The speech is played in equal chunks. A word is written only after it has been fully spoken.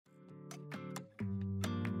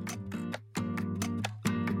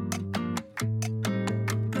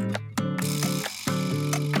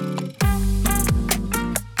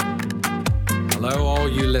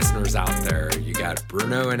you listeners out there. You got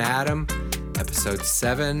Bruno and Adam, episode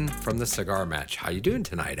 7 from the cigar match. How you doing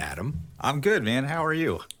tonight, Adam? I'm good, man. How are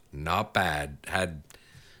you? Not bad. I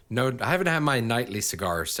haven't had my nightly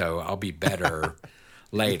cigar, so I'll be better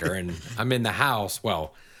later. And I'm in the house.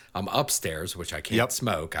 Well, I'm upstairs, which I can't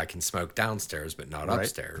smoke. I can smoke downstairs, but not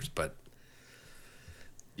upstairs. But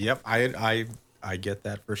yep, I get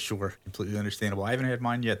that for sure. Completely understandable. I haven't had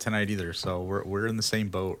mine yet tonight either, so we're in the same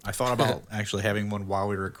boat. I thought about actually having one while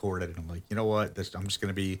we recorded, and I'm like, you know what? I'm just going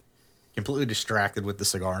to be completely distracted with the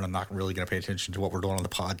cigar, and I'm not really going to pay attention to what we're doing on the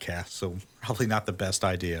podcast, so probably not the best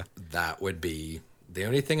idea. That would be... The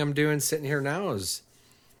only thing I'm doing sitting here now is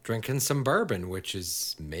drinking some bourbon, which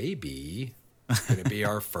is maybe going to be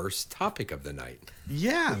our first topic of the night.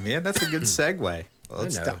 Yeah, man, that's a good segue.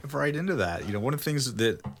 Let's dive right into that. You know, one of the things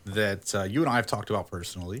that you and I have talked about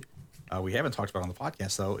personally, we haven't talked about on the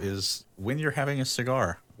podcast though, is when you're having a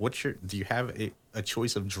cigar, do you have a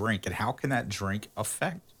choice of drink, and how can that drink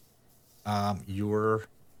affect your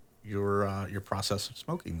process of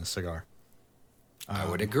smoking the cigar? I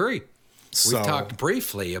would agree. We talked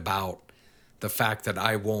briefly about the fact that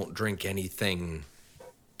I won't drink anything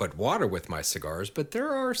but water with my cigars, but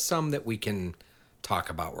there are some that we can talk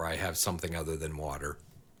about where I have something other than water.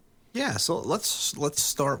 Yeah, so let's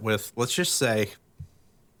start with, let's just say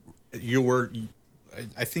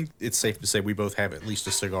I think it's safe to say we both have at least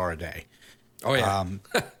a cigar a day. Oh yeah.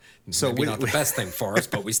 So maybe not the best thing for us,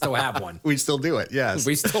 but we still have one. We still do it. Yes.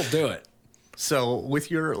 We still do it. So with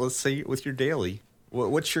your daily,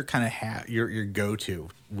 what's your kind of your go-to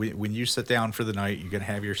when you sit down for the night, you're going to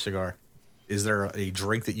have your cigar? Is there a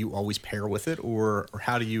drink that you always pair with it, or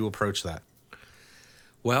how do you approach that?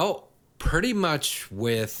 Well, pretty much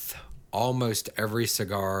with almost every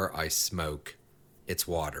cigar I smoke, it's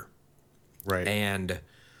water. Right. And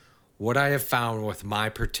what I have found with my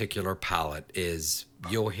particular palate is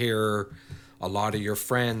you'll hear a lot of your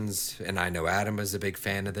friends, and I know Adam is a big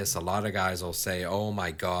fan of this, a lot of guys will say, oh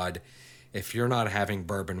my God, if you're not having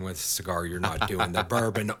bourbon with a cigar, you're not doing the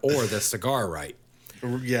bourbon or the cigar right.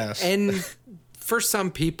 Yes. And for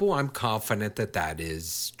some people, I'm confident that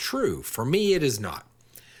is true. For me, it is not.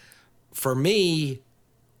 For me,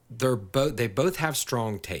 they both have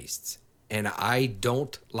strong tastes, and I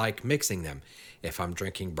don't like mixing them. If I'm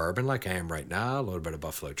drinking bourbon like I am right now, a little bit of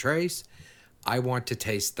Buffalo Trace, I want to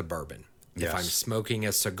taste the bourbon. Yes. If I'm smoking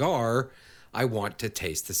a cigar, I want to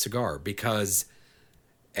taste the cigar, because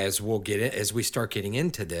as we start getting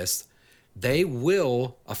into this, they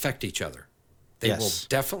will affect each other. They will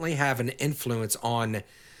definitely have an influence on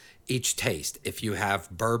each taste. If you have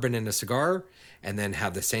bourbon in a cigar and then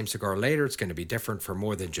have the same cigar later, it's going to be different for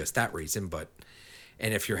more than just that reason.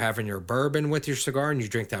 And if you're having your bourbon with your cigar and you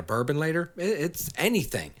drink that bourbon later, it's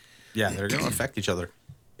anything. Yeah, they're going to affect each other.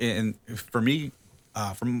 And for me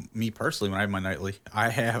personally, when I have my nightly,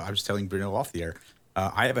 I was telling Bruno off the air,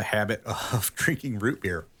 I have a habit of drinking root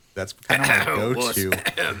beer. That's kind of my go-to.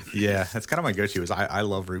 Yeah, that's kind of my go-to. Is I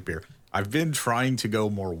love root beer. I've been trying to go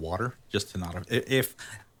more water, just to not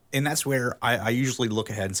and that's where I usually look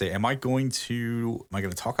ahead and say, am I going to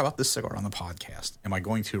talk about this cigar on the podcast? Am I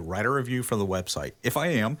going to write a review for the website? If I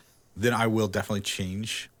am, then I will definitely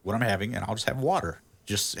change what I'm having, and I'll just have water,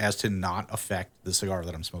 just as to not affect the cigar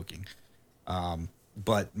that I'm smoking.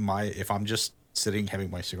 But if I'm just sitting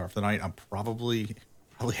having my cigar for the night, I'm probably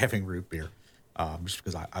having root beer, just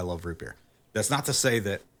because I love root beer. That's not to say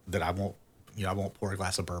that I won't pour a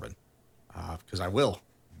glass of bourbon, because I will.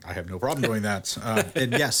 I have no problem doing that.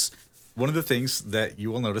 And yes, one of the things that you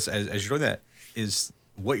will notice as you're doing that is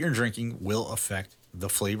what you're drinking will affect the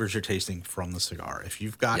flavors you're tasting from the cigar. If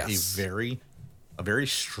you've got a very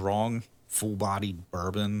strong, full-bodied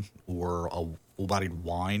bourbon or a full-bodied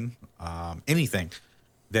wine, anything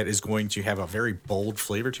that is going to have a very bold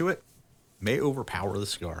flavor to it, may overpower the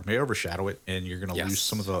cigar, may overshadow it, and you're going to lose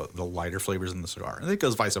some of the lighter flavors in the cigar. And it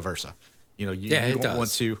goes vice versa. You know, you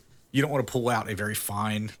don't want to pull out a very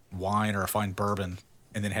fine wine or a fine bourbon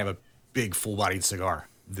and then have a big full-bodied cigar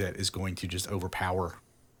that is going to just overpower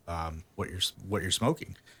what you're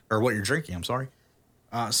smoking or what you're drinking. I'm sorry.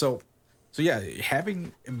 So yeah,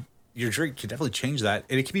 having your drink can definitely change that,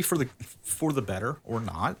 and it can be for the better or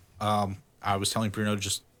not. I was telling Bruno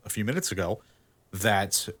just a few minutes ago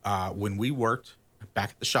that when we worked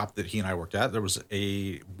back at the shop that he and I worked at, there was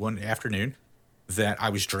one afternoon that I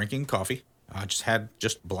was drinking coffee. I just had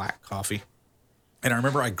black coffee. And I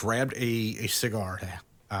remember I grabbed a cigar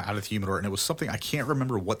out of the humidor, and it was something, I can't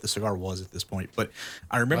remember what the cigar was at this point, but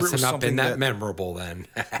I remember it was something not been that memorable then.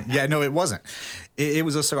 Yeah, no, it wasn't. It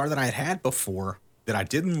was a cigar that I had before that I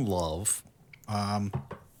didn't love, and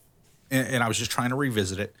I was just trying to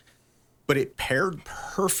revisit it. but it paired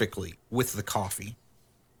perfectly with the coffee.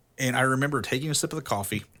 And I remember taking a sip of the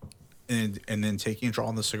coffee and then taking a draw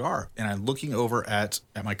on the cigar. And I'm looking over at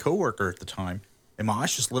my coworker at the time, and my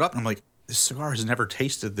eyes just lit up. And I'm like, this cigar has never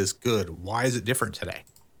tasted this good. Why is it different today?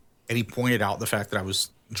 And he pointed out the fact that I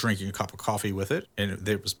was drinking a cup of coffee with it, and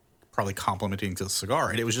it was probably complementing to the cigar.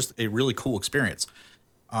 And it was just a really cool experience.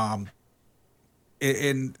 And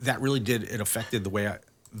that really it affected the way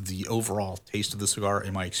the overall taste of the cigar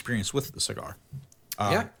and my experience with the cigar.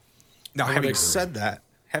 Yeah. Now, having said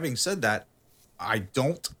that, I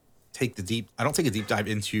don't take a deep dive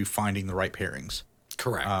into finding the right pairings.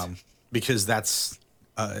 Correct. Because that's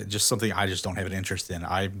just something I just don't have an interest in.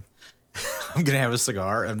 I'm gonna have a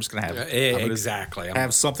cigar. I'm just gonna have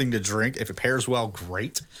have something to drink. If it pairs well,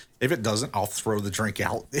 great. If it doesn't, I'll throw the drink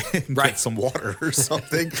out and get some water or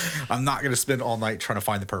something. I'm not gonna spend all night trying to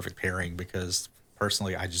find the perfect pairing because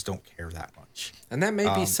personally, I just don't care that much. And that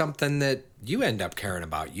may be something that you end up caring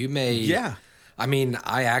about. You may. Yeah. I mean,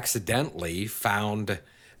 I accidentally found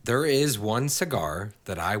there is one cigar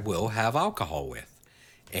that I will have alcohol with,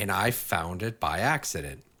 and I found it by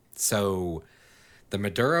accident. So the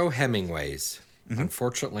Maduro Hemingways,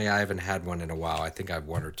 unfortunately, I haven't had one in a while. I think I have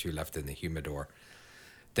one or two left in the humidor.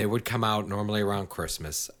 They would come out normally around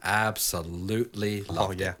Christmas. Absolutely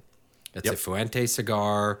loved it. It's a Fuente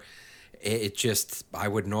cigar. It just, I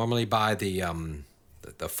would normally buy the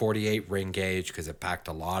 48 ring gauge because it packed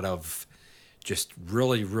a lot of just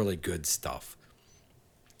really, really good stuff.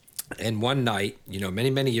 And one night,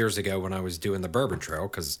 many, many years ago when I was doing the Bourbon Trail,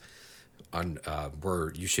 because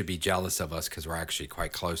you should be jealous of us because we're actually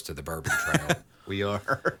quite close to the Bourbon Trail. We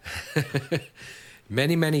are.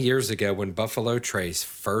 Many, many years ago when Buffalo Trace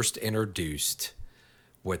first introduced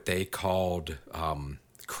what they called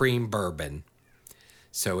cream bourbon.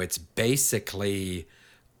 So it's basically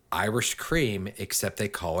Irish cream, except they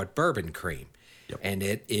call it bourbon cream. Yep. And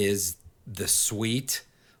it is the sweet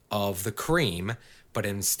of the cream, but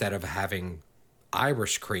instead of having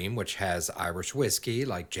Irish cream, which has Irish whiskey,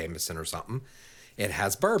 like Jameson or something, it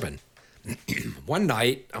has bourbon. One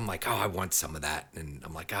night, I'm like, I want some of that. And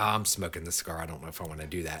I'm like, I'm smoking the cigar. I don't know if I want to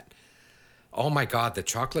do that. Oh, my God, the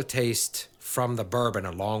chocolate taste from the bourbon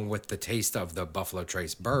along with the taste of the Buffalo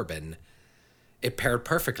Trace bourbon, it paired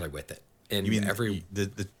perfectly with it. And you mean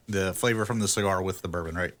the flavor from the cigar with the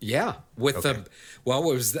bourbon, right? Yeah. What did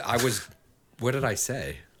I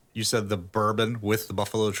say? You said the bourbon with the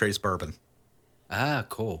Buffalo Trace bourbon. Ah,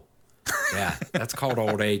 cool. Yeah, that's called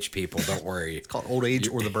old age, people. Don't worry. It's called old age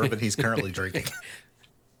or the bourbon he's currently drinking.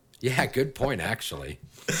 Yeah, good point, actually.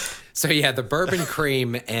 So, yeah, the bourbon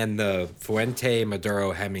cream and the Fuente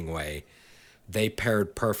Maduro Hemingway, they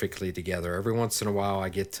paired perfectly together. Every once in a while, I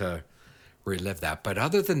get to relive that. But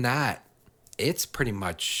other than that, it's pretty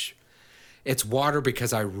much, it's water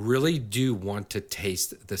because I really do want to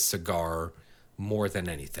taste the cigar more than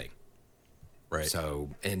anything. Right. So,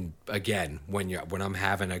 and again, when I'm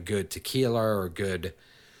having a good tequila or a good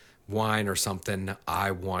wine or something,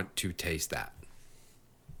 I want to taste that.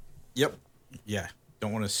 Yep. Yeah.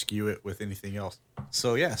 Don't want to skew it with anything else.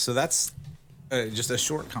 So, yeah. So that's just a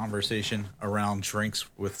short conversation around drinks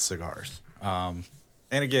with cigars. And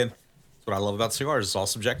again, that's what I love about cigars. It's all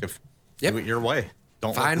subjective. Yep. Do it your way.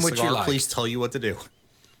 Don't Find let the cigar what you like. Please tell you what to do.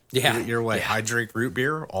 Yeah. Do it your way. Yeah. I drink root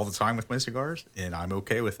beer all the time with my cigars, and I'm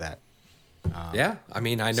okay with that. Yeah. I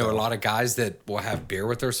mean, I know a lot of guys that will have beer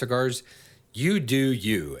with their cigars. You do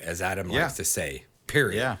you, as Adam likes to say,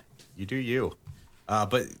 period. Yeah, you do you.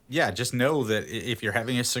 But yeah, just know that if you're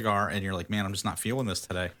having a cigar and you're like, man, I'm just not feeling this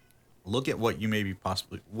today, look at what you may be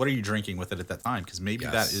what are you drinking with it at that time? Because maybe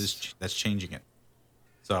that's changing it.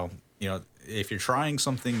 So, if you're trying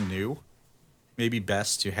something new, maybe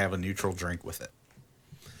best to have a neutral drink with it.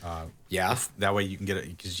 That way you can get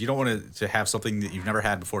it, because you don't want to have something that you've never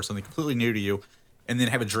had before, something completely new to you, and then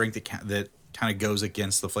have a drink that kind of goes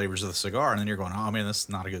against the flavors of the cigar, and then you're going, oh man, this is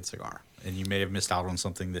not a good cigar, and you may have missed out on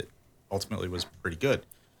something that ultimately was pretty good.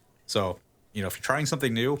 So, if you're trying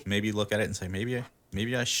something new, maybe look at it and say,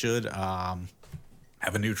 maybe I should have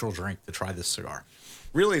a neutral drink to try this cigar.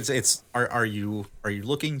 Really, it's are you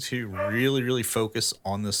looking to really, really focus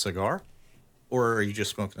on the cigar? Or are you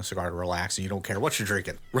just smoking a cigar to relax and you don't care what you're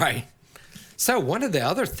drinking? Right. So one of the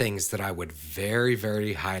other things that I would very,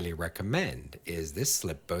 very highly recommend is this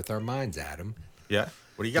slipped both our minds, Adam. Yeah.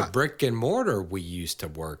 What do you got? The brick and mortar we used to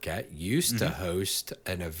work at used to host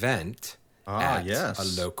an event at a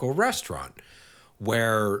local restaurant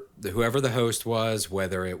where whoever the host was,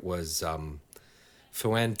 whether it was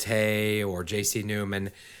Fuente or JC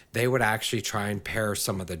Newman, they would actually try and pair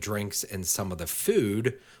some of the drinks and some of the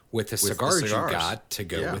food with the cigars you got to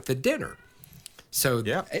go with the dinner. So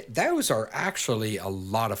Yeah. those are actually a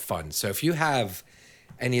lot of fun. So if you have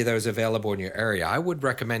any of those available in your area, I would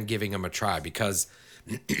recommend giving them a try, because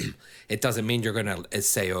it doesn't mean you're going to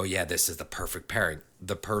say, oh, yeah, this is the perfect pairing.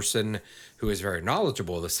 The person who is very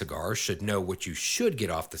knowledgeable of the cigar should know what you should get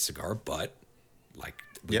off the cigar. But like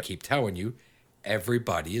we keep telling you,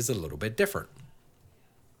 everybody is a little bit different.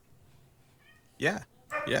 Yeah.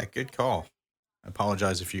 Yeah. Good call. I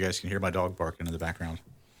apologize if you guys can hear my dog barking in the background.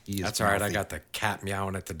 That's all right. I got the cat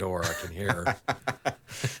meowing at the door. I can hear.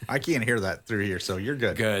 I can't hear that through here, so you're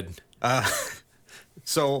good. Good.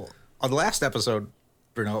 So on the last episode,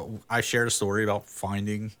 Bruno, I shared a story about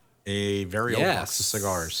finding a very old box of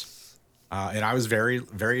cigars. And I was very,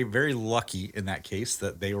 very, very lucky in that case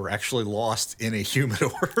that they were actually lost in a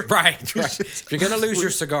humidor. Right. If you're going to lose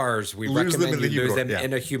your cigars, we recommend you lose them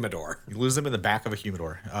in a humidor. You lose them in the back of a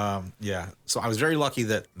humidor. So I was very lucky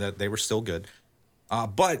that they were still good.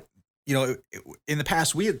 But, you know, in the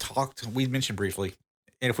past, we mentioned briefly,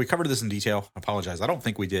 and if we covered this in detail, I apologize. I don't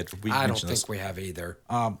think we did. I don't think we have either.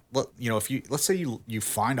 Let's say you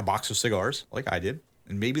find a box of cigars like I did,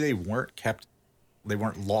 and maybe they weren't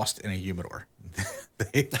lost in a humidor.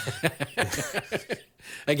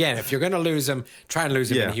 Again, if you're going to lose them, try and lose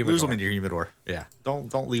them in a humidor. Lose them in your humidor. Yeah,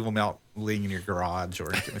 don't leave them out laying in your garage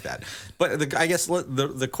or anything like that. But I guess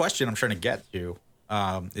the question I'm trying to get to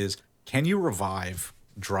is, can you revive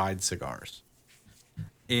dried cigars?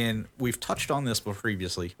 And we've touched on this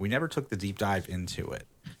previously. We never took the deep dive into it.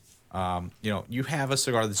 You have a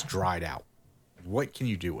cigar that's dried out. What can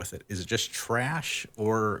you do with it? Is it just trash,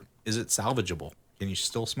 or is it salvageable? Can you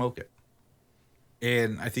still smoke it?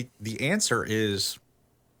 And I think the answer is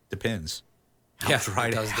depends. How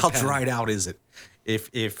dried out is it? If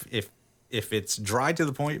it's dried to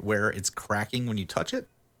the point where it's cracking when you touch it,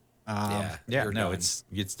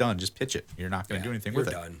 it's done. Just pitch it. You're not going to do anything with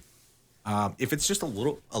it. You're done. If it's just a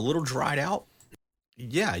little dried out,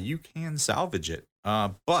 yeah, you can salvage it.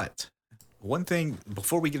 But one thing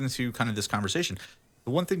before we get into kind of this conversation,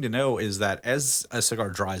 the one thing to know is that as a cigar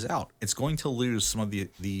dries out, it's going to lose some of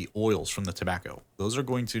the oils from the tobacco. Those are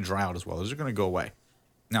going to dry out as well. Those are going to go away.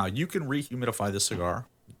 Now, you can re-humidify the cigar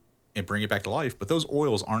and bring it back to life, but those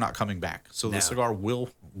oils are not coming back. So the cigar will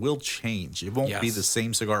change. It won't be the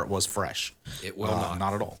same cigar it was fresh. It will not.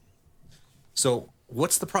 Not at all. So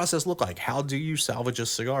what's the process look like? How do you salvage a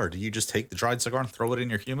cigar? Do you just take the dried cigar and throw it in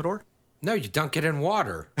your humidor? No, you dunk it in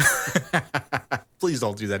water. Please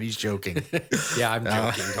don't do that. He's joking. Yeah, I'm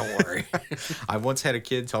joking. Don't worry. I once had a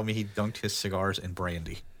kid tell me he dunked his cigars in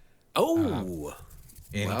brandy. Oh.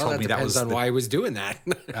 And he told me that was why he was doing that.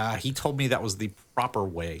 He told me that was the proper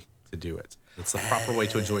way to do it. It's the proper way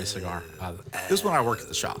to enjoy a cigar. This is when I worked at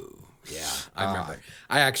the shop. Yeah, I remember.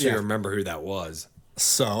 I actually remember who that was.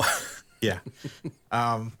 So, yeah.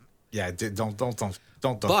 Don't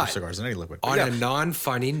dunk your cigars in any liquid. On a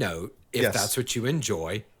non-funny note, if that's what you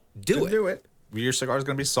enjoy, do it. Do it. Your cigar is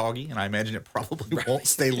going to be soggy, and I imagine it probably won't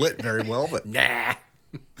stay lit very well. But nah.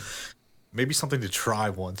 Maybe something to try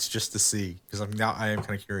once just to see, because I am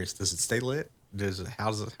kind of curious. Does it stay lit? How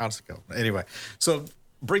does it go? Anyway, so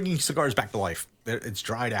bringing cigars back to life. It's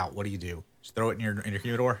dried out. What do you do? Just throw it in your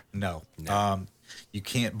humidor? No. You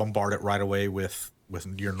can't bombard it right away with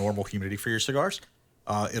your normal humidity for your cigars.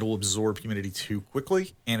 It'll absorb humidity too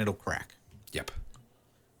quickly, and it'll crack. Yep.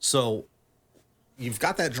 So you've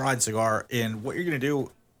got that dried cigar, and what you're going to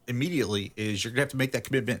do immediately is you're going to have to make that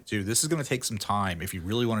commitment to, this is going to take some time if you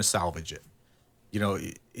really want to salvage it. You know,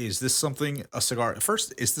 is this something,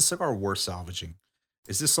 first, is this cigar worth salvaging?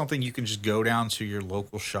 Is this something you can just go down to your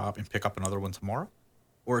local shop and pick up another one tomorrow?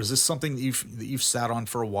 Or is this something that you've sat on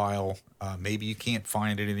for a while? Maybe you can't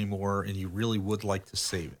find it anymore and you really would like to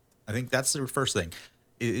save it. I think that's the first thing.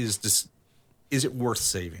 Is it worth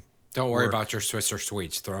saving? Don't worry about your Swiss or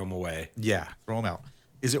sweets. Throw them away. Yeah, throw them out.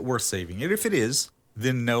 Is it worth saving? And if it is,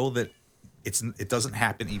 then know that it doesn't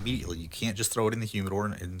happen immediately. You can't just throw it in the humidor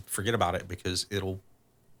and forget about it, because it'll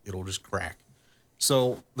just crack.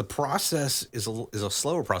 So the process is a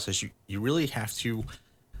slower process. You really have to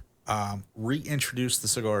reintroduce the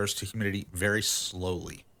cigars to humidity very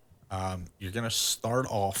slowly. You're going to start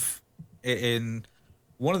off in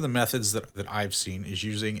one of the methods that I've seen is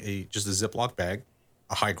using just a Ziploc bag,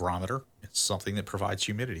 a hygrometer. It's something that provides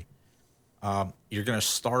humidity. You're going to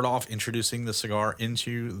start off introducing the cigar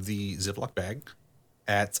into the Ziploc bag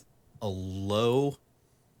at a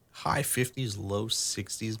high 50s, low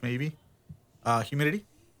 60s maybe humidity,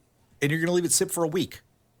 and you're going to leave it sit for a week.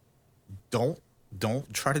 Don't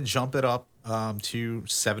try to jump it up to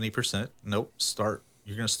 70%. Nope.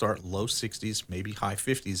 You're going to start low 60s, maybe high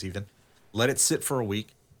 50s even. Let it sit for a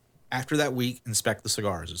week. After that week, inspect the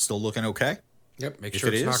cigars. It's still looking okay? Yep. Make If sure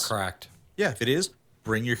it it's not is, cracked. Yeah, if it is,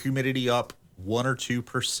 bring your humidity up 1 or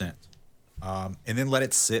 2%, and then let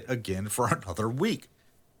it sit again for another week.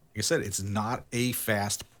 Like I said, it's not a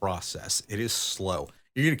fast process. It is slow.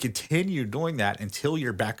 You're going to continue doing that until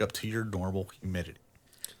you're back up to your normal humidity.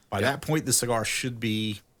 By that point, the cigar should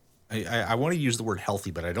be, I want to use the word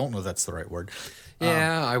healthy, but I don't know if that's the right word.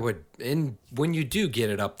 Yeah, I would. And when you do get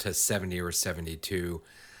it up to 70 or 72,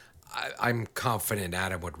 I'm confident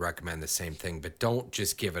Adam would recommend the same thing, but don't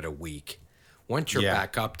just give it a week. Once you're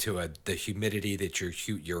back up to the humidity that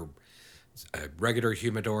your regular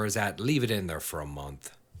humidor is at, leave it in there for a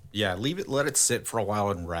month. Yeah, let it sit for a while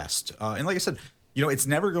and rest. And like I said, it's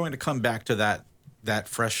never going to come back to that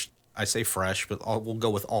fresh. I say fresh, but we'll go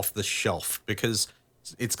with off the shelf, because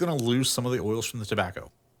it's going to lose some of the oils from the tobacco,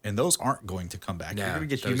 and those aren't going to come back. You're going to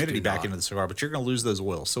get humidity back into the cigar, but you're going to lose those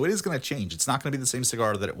oils. So it is going to change. It's not going to be the same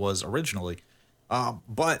cigar that it was originally,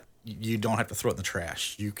 but you don't have to throw it in the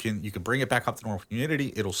trash. You can bring it back up to normal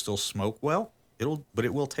humidity. It'll still smoke well. But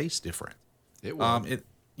it will taste different. It will.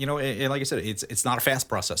 And like I said, it's not a fast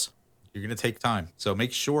process. You're going to take time. So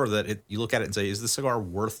make sure that you look at it and say, is this cigar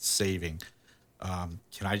worth saving? Can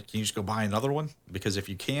you just go buy another one? Because if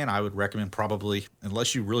you can, I would recommend, probably,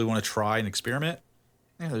 unless you really want to try and experiment,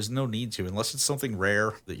 there's no need to, unless it's something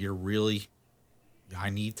rare that you're really, I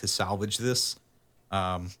need to salvage this.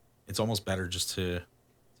 It's almost better just to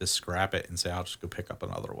scrap it and say, I'll just go pick up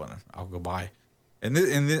another one. I'll go buy. And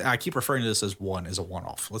I keep referring to this as a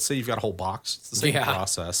one-off. Let's say you've got a whole box. It's the same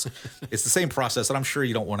process. It's the same process, and I'm sure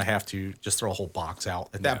you don't want to have to just throw a whole box out.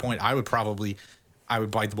 At that point, I would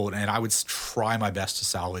bite the bullet, and I would try my best to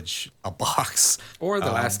salvage a box. Or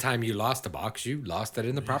the last time you lost a box, you lost it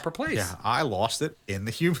in the proper place. Yeah, I lost it in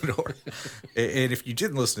the humidor. And if you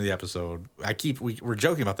didn't listen to the episode, we're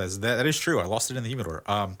joking about that. That is true. I lost it in the humidor.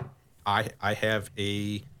 I have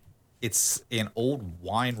it's an old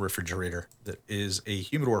wine refrigerator that is a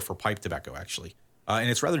humidor for pipe tobacco, actually. And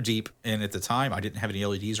it's rather deep. And at the time, I didn't have any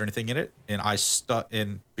LEDs or anything in it.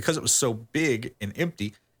 And because it was so big and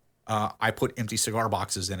empty, I put empty cigar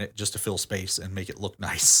boxes in it just to fill space and make it look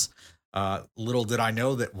nice. Little did I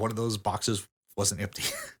know that one of those boxes wasn't empty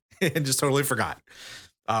and just totally forgot.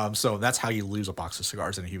 So that's how you lose a box of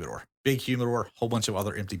cigars in a humidor. Big humidor, whole bunch of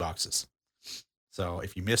other empty boxes. So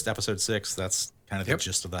if you missed episode 6, that's kind of the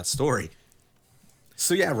gist of that story.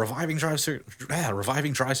 So yeah, reviving dry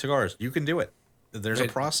cigars. You can do it. There's a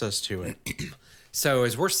process to it. So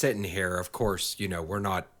as we're sitting here, of course, we're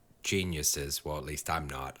not geniuses. Well, at least I'm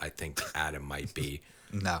not. I think Adam might be.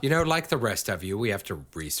 No. Like the rest of you, we have to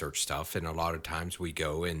research stuff, and a lot of times we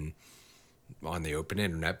go on the open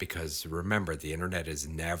internet, because remember, the internet is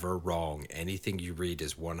never wrong. Anything you read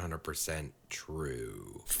is 100%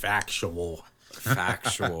 true. Factual,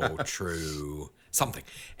 true, something.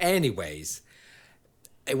 Anyways,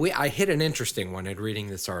 I hit an interesting one in reading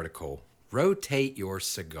this article. Rotate your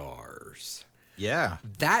cigars. Yeah.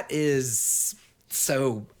 That is,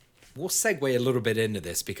 so we'll segue a little bit into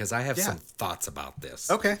this, because I have some thoughts about this.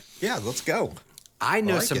 Okay. Yeah, let's go. I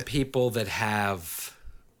know some people that have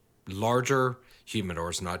larger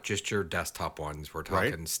humidors, not just your desktop ones. We're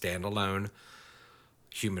talking standalone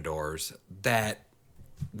humidors that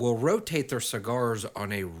will rotate their cigars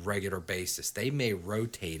on a regular basis. They may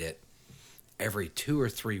rotate it every 2 or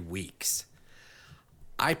 3 weeks.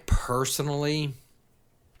 I personally,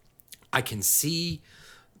 I can see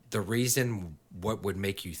the reason what would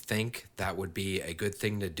make you think that would be a good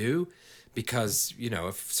thing to do, because,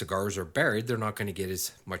 if cigars are buried, they're not going to get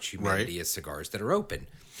as much humidity as cigars that are open.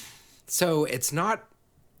 So it's not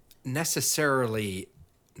necessarily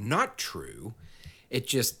not true. It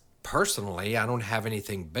just, personally, I don't have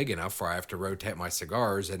anything big enough where I have to rotate my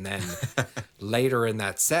cigars. And then later in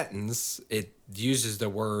that sentence, it uses the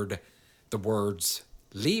words,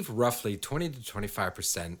 leave roughly 20 to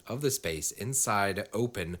 25% of the space inside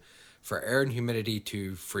open for air and humidity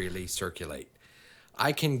to freely circulate.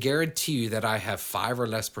 I can guarantee you that I have 5 or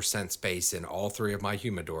less % space in all 3 of my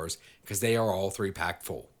humidors, because they are all 3 packed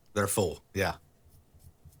full. They're full, yeah.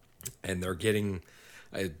 And they're getting,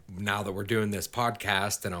 now that we're doing this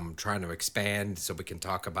podcast and I'm trying to expand so we can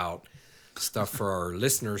talk about stuff for our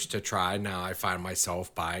listeners to try, now I find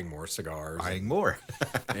myself buying more cigars. Buying more.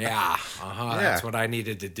 Yeah, that's what I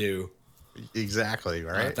needed to do. Exactly,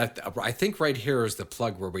 right? I think right here is the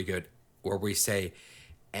plug where we say,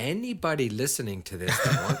 anybody listening to this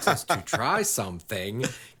that wants us to try something,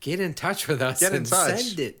 get in touch with us and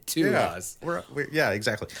send it to us. Yeah,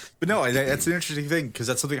 exactly. But no, that's an interesting thing, because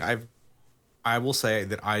that's something I will say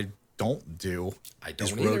that I don't do. I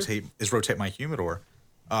don't either. Rotate my humidor.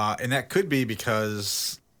 And that could be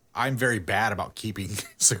because I'm very bad about keeping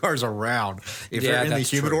cigars around. If Yeah, they're in the that's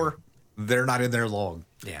humidor, true. they're not in there long.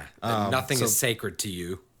 Yeah. Nothing so- is sacred to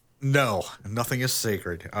you. No, nothing is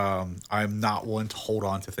sacred. I'm not one to hold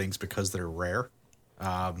on to things because they're rare.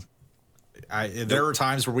 There are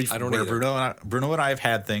times where I don't where either. Bruno and I have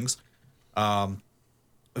had things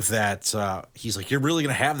that he's like, "You're really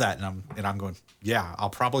gonna have that," and I'm going, "Yeah,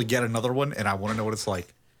 I'll probably get another one, and I want to know what it's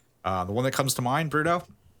like." The one that comes to mind, Bruno,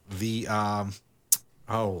 the I'm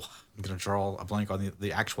gonna draw a blank on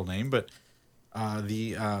the actual name, but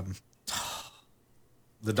the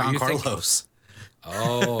Don you thinking? Carlos.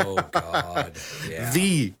 Oh God. Yeah.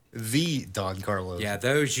 The Don Carlos. Yeah,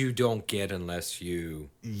 those you don't get unless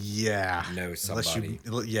you Yeah. know somebody.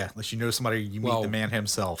 Unless you know somebody, you meet Well, the man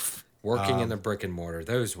himself. working in the brick and mortar.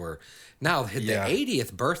 Those were now the Yeah.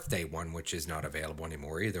 80th birthday one, which is not available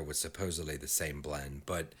anymore either, was supposedly the same blend.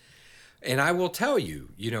 And I will tell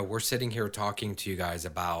you, we're sitting here talking to you guys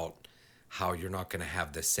about how you're not going to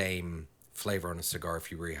have the same flavor on a cigar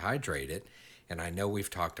if you rehydrate it. And I know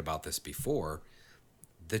we've talked about this before.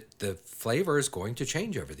 The flavor is going to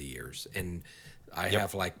change over the years. And I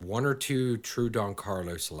have like one or two true Don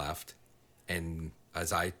Carlos left. And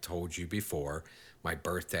as I told you before, my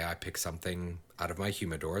birthday, I picked something out of my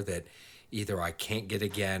humidor that either I can't get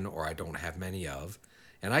again or I don't have many of.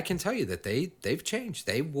 And I can tell you that they've changed.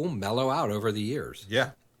 They will mellow out over the years.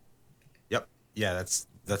 Yeah. Yep. Yeah, that's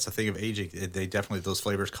the thing of aging. They definitely, those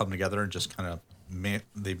flavors come together and just kind of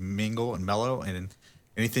they mingle and mellow, and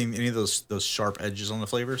any of those sharp edges on the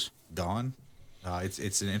flavors gone.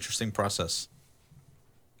 It's an interesting process.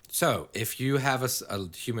 So if you have a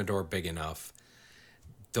humidor big enough,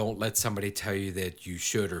 don't let somebody tell you that you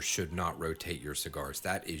should or should not rotate your cigars.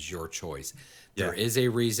 That is your choice. There is a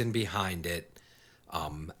reason behind it.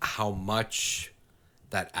 How much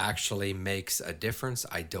that actually makes a difference,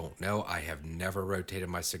 I don't know. I have never rotated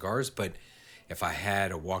my cigars, but if I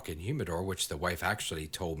had a walk-in humidor, which the wife actually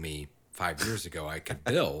told me 5 years ago I could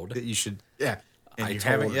build. That you should, yeah. And I you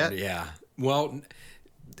told haven't her, yet? yeah. Well,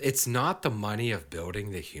 it's not the money of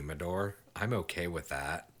building the humidor. I'm okay with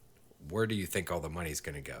that. Where do you think all the money's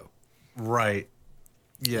going to go? Right.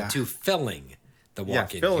 Yeah. To filling the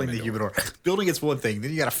walk-in filling humidor. the humidor. Building it's one thing,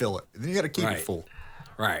 then you got to fill it, and then you got to keep it full.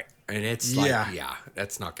 Right. And it's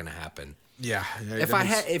that's not going to happen. Yeah.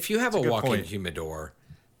 If you have a walk-in point. humidor,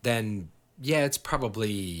 then it's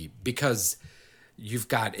probably because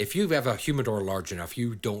if you have a humidor large enough,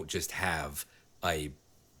 you don't just have a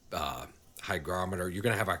hygrometer. You're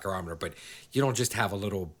going to have a hygrometer, but you don't just have a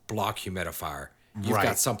little block humidifier. You've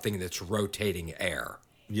got something that's rotating air.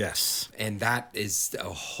 Yes. And that is a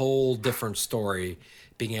whole different story,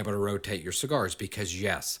 being able to rotate your cigars, because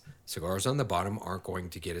yes, cigars on the bottom aren't going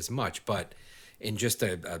to get as much, but in just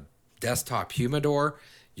a desktop humidor,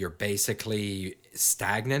 you're basically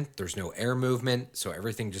stagnant. There's no air movement, so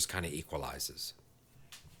everything just kind of equalizes.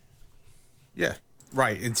 Yeah.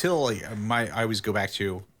 Right. Until I always go back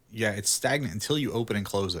to, it's stagnant until you open and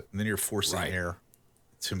close it, and then you're forcing air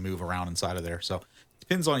to move around inside of there. So it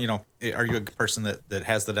depends on, are you a person that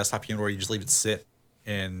has the desktop humidor, you just leave it sit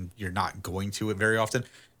and you're not going to it very often?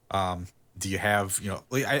 Do you have,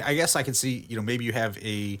 I guess I can see, maybe you have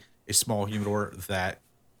a small humidor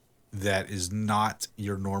that is not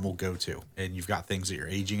your normal go-to, and you've got things that you're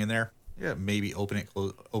aging in there. Yeah, maybe opening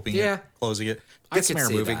it, closing it, get some air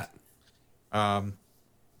moving. That.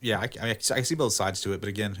 I see both sides to it, but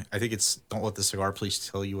again, I think it's, don't let the cigar police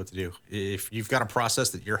tell you what to do. If you've got a process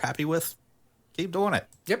that you're happy with, keep doing it.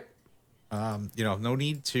 Yep. No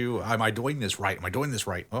need to, am I doing this right? Am I doing this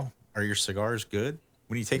right? Well, are your cigars good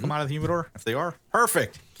when you take them out of the humidor? If they are,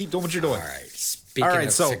 perfect. Keep doing what you're doing. All right. Speaking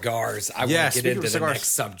of cigars, I want to get into the next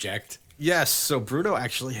subject. Yes. So Bruno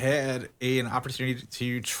actually had an opportunity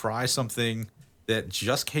to try something that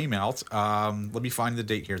just came out. Let me find the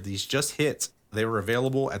date here. These just hit. They were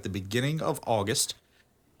available at the beginning of August.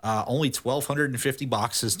 Only 1,250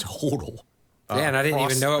 boxes total. And I didn't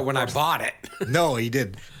even know it when I bought it. No, he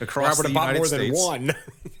did. Across the United States. I would have bought more than one.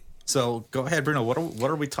 So go ahead, Bruno. What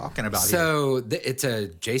are we talking about here? So it's a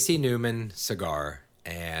JC Newman cigar.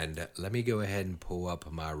 And let me go ahead and pull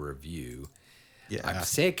up my review. Yeah. I'm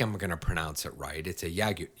sick. I'm going to pronounce it right. It's a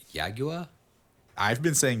Yagua? I've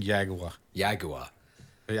been saying Yagua. Yagua.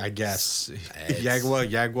 I guess.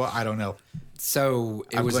 Yagua. I don't know. So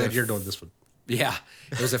I'm glad you're doing this one. Yeah.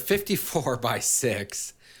 It was a 54 by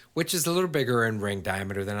 6, which is a little bigger in ring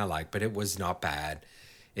diameter than I like, but it was not bad.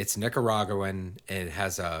 It's Nicaraguan. It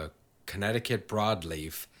has a Connecticut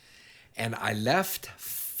broadleaf. And I left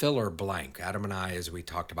filler blank. Adam and I, as we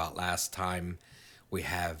talked about last time, we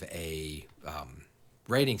have a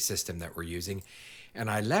rating system that we're using. And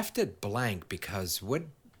I left it blank because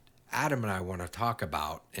Adam and I want to talk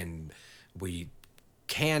about, and we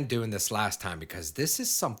can doing this last time because this is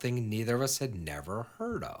something neither of us had never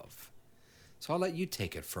heard of. So I'll let you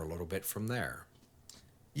take it for a little bit from there.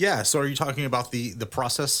 Yeah. So are you talking about the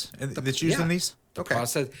process that's used in these? The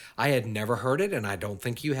process. I had never heard it, and I don't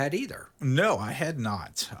think you had either. No, I had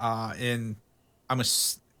not. And I'm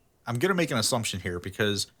going to make an assumption here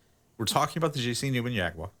because we're talking about the JC Newman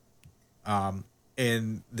Yagua.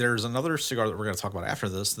 And there's another cigar that we're going to talk about after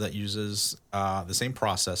this that uses the same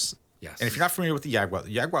process. Yes. And if you're not familiar with the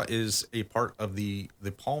Yagua is a part of the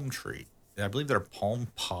palm tree. I believe they're palm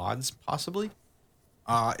pods, possibly.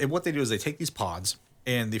 And what they do is they take these pods,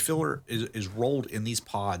 and the filler is rolled in these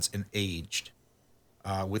pods and aged.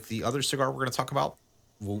 With the other cigar we're going to talk about,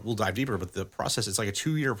 we'll dive deeper, but the process, it's like a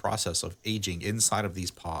 2-year process of aging inside of these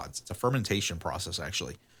pods. It's a fermentation process,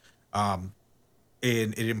 actually. And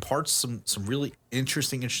it imparts some really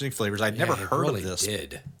interesting flavors. I'd never heard of this.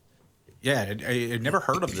 Did. Yeah, I'd never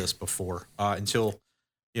heard of this before until,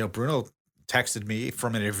 Bruno texted me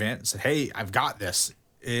from an event and said, "Hey, I've got this."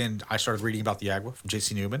 And I started reading about the Yagua from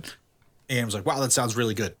JC Newman and was like, "Wow, that sounds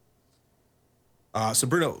really good." So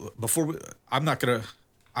Bruno, I'm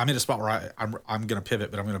in a spot where I'm going to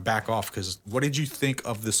pivot, but I'm going to back off because what did you think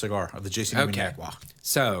of the cigar, of the JC Newman Yagua?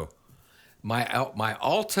 So my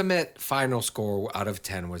ultimate final score out of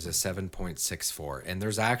 10 was a 7.64, and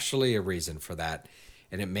there's actually a reason for that,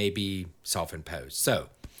 and it may be self-imposed. So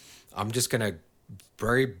I'm just going to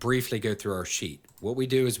very briefly go through our sheet. What we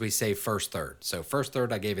do is we say first third. So first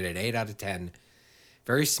third, I gave it an 8 out of 10.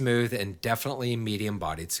 Very smooth and definitely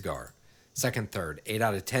medium-bodied cigar. Second third, 8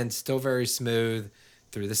 out of 10, still very smooth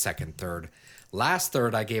through the second third. Last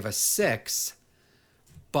third, I gave a 6,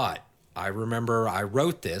 but I remember I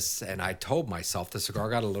wrote this and I told myself the cigar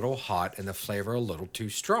got a little hot and the flavor a little too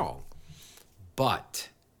strong. But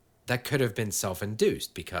that could have been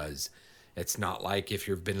self-induced because it's not like if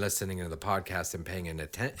you've been listening to the podcast and paying any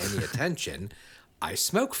attention, I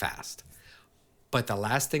smoke fast. But the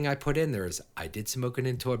last thing I put in there is I did smoke it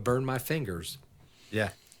until it burned my fingers.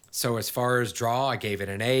 Yeah. So as far as draw, I gave it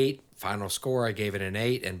an 8. Final score, I gave it an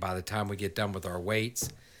 8. And by the time we get done with our weights,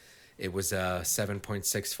 it was a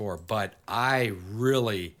 7.64. But I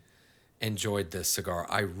really enjoyed this cigar.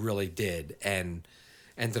 I really did. And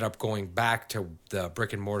ended up going back to the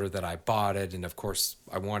brick and mortar that I bought it. And of course,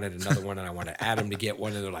 I wanted another one and I wanted Adam to get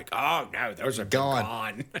one. And they're like, "Oh, no, those are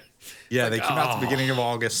gone." Yeah, they came out at the beginning of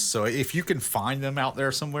August. So if you can find them out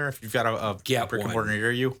there somewhere, if you've got a brick and mortar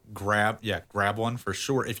near you, grab one for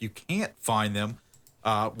sure. If you can't find them,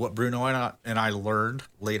 what Bruno and I learned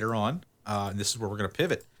later on, and this is where we're going to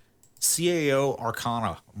pivot, CAO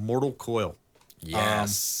Arcana Mortal Coil.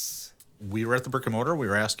 Yes. We were at the brick and mortar. We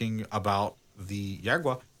were asking about the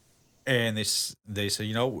Yagua, and they said,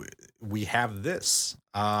 we have this,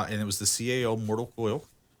 and it was the CAO Mortal Coil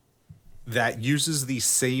that uses the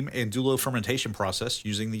same Andulo fermentation process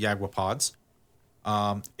using the Yagua pods,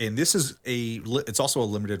 and this is it's also a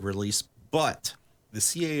limited release, but the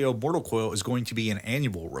CAO Mortal Coil is going to be an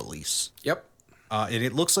annual release. Yep. And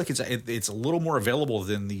it looks like it's a little more available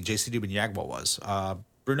than the JC Newman Yagua was.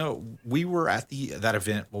 Bruno, we were at that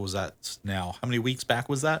event. What was that now? How many weeks back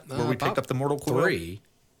was that? Where we picked up the Mortal Coil? 3.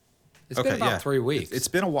 It's been about 3 weeks. It's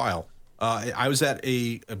been a while. I was at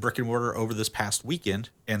a brick and mortar over this past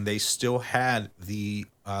weekend, and they still had the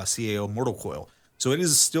CAO Mortal Coil. So it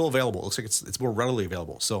is still available. It looks like it's more readily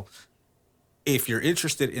available. So if you're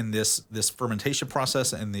interested in this fermentation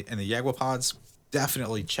process and the Yagua pods,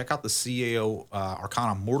 definitely check out the CAO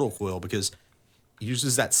Arcana Mortal Coil because it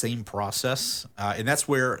uses that same process. And that's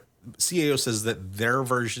where CAO says that their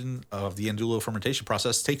version of the Andulo fermentation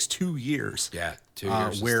process takes 2 years. Yeah, 2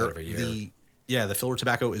 years where instead of a year. The filler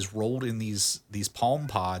tobacco is rolled in these palm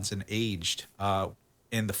pods and aged.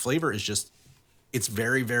 And the flavor is just, it's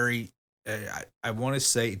very, very, I want to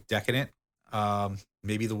say decadent.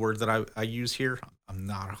 Maybe the word that I use here, I'm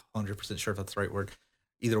not 100% sure if that's the right word.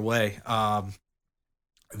 Either way,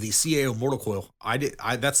 the CAO Mortal Coil,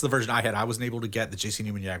 that's the version I had. I wasn't able to get the JC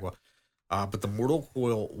Newman Yagua, but the Mortal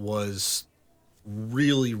Coil was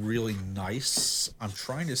really, really nice. I'm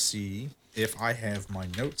trying to see if I have my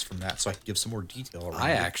notes from that so I can give some more detail around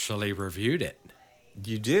I actually reviewed it.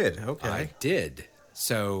 You did? Okay. I did.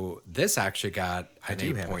 So this actually got an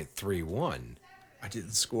 8.31. I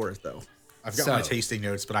didn't score it, though. I've got my tasting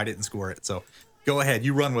notes, but I didn't score it. So go ahead.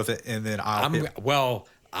 You run with it, and then Well,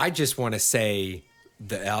 I just want to say,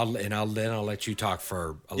 I'll let you talk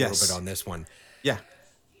for a little bit on this one. Yeah.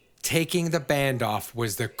 taking the band off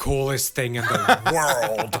was the coolest thing in the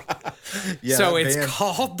world. Yeah, so it's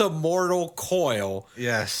called the Mortal Coil.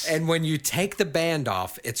 Yes. And when you take the band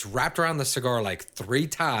off, it's wrapped around the cigar like 3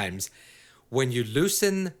 times. When you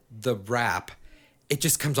loosen the wrap, it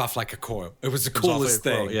just comes off like a coil. It was the coolest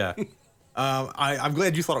thing. Yeah. I'm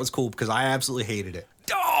glad you thought it was cool because I absolutely hated it.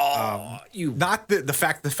 Not the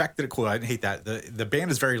fact that it cooled. I didn't hate that. The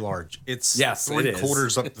band is very large. It's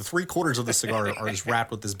three-quarters of the cigar are just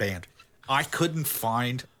wrapped with this band. I couldn't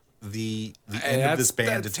find the end of this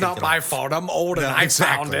band to take it off. It's not my fault. I'm old and I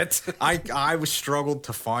found it. I was struggled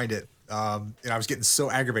to find it. And I was getting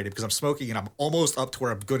so aggravated because I'm smoking and I'm almost up to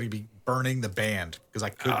where I'm going to be burning the band because I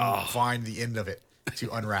couldn't find the end of it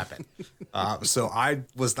to unwrap it. So I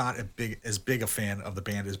was not as big a fan of the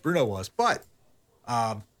band as Bruno was, but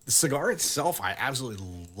the cigar itself, I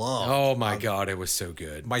absolutely love. Oh my God, it was so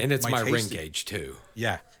good. And it's my ring gauge too.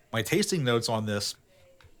 Yeah. My tasting notes on this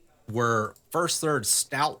were first, third,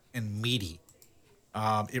 stout and meaty.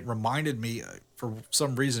 It reminded me, for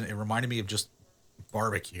some reason, of just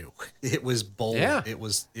barbecue. It was bold. Yeah. It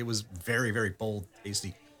was very, very bold,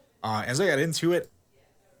 tasty. As I got into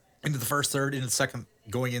the first third, into the second,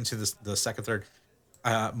 going into the second third,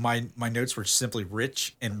 my notes were simply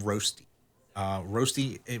rich and roasty.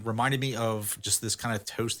 Roasty, it reminded me of just this kind of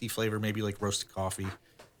toasty flavor, maybe like roasted coffee.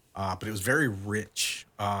 But it was very rich,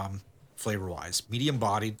 flavor-wise, medium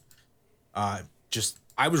bodied. I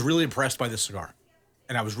was really impressed by this cigar.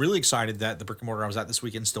 And I was really excited that the brick and mortar I was at this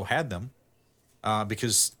weekend still had them.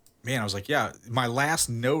 Because, man, I was like, yeah, my last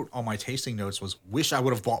note on my tasting notes was, wish I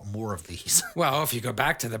would have bought more of these. Well, if you go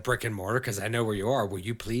back to the brick and mortar, because I know where you are, will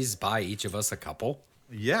you please buy each of us a couple?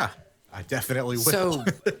 Yeah, I definitely will. So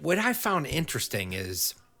what I found interesting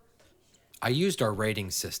is I used our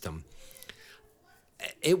rating system.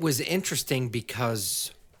 It was interesting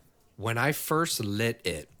because when I first lit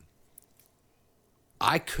it,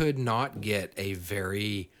 I could not get a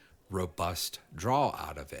very robust draw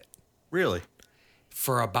out of it. Really?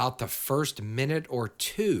 For about the first minute or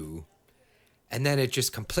two, and then it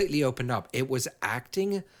just completely opened up. It was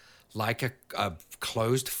acting like a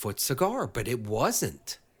closed foot cigar, but it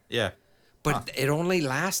wasn't. Yeah. But it only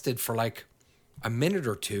lasted for like a minute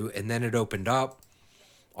or two, and then it opened up.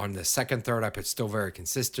 On the second, third, I put still very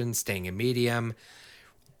consistent, staying in medium.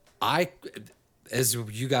 As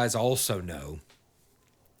you guys also know,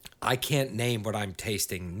 I can't name what I'm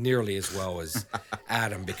tasting nearly as well as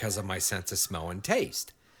Adam because of my sense of smell and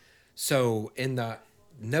taste. So in the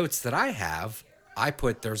notes that I have, I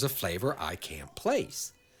put there's a flavor I can't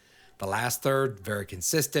place. The last third, very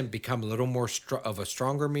consistent, become a little more of a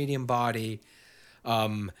stronger medium body.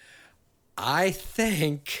 I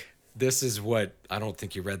think this is what, I don't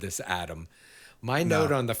think you read this, Adam. My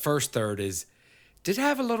note on the first third is, did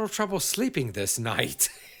have a little trouble sleeping this night.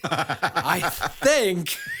 I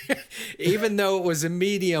think, even though it was a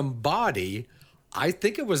medium body, I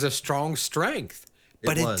think it was a strong strength.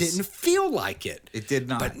 But it didn't feel like it. It did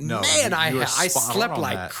not. But no, man, I slept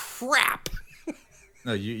like crap.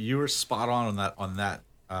 No, you were spot on that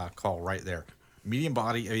call right there. Medium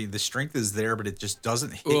body, I mean, the strength is there, but it just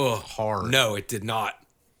doesn't hit hard. No, it did not.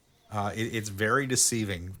 It's very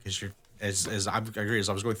deceiving because you're, as I agree, as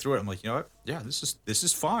I was going through it, I'm like, you know what? Yeah, this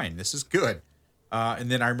is fine. This is good. And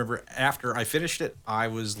then I remember after I finished it, I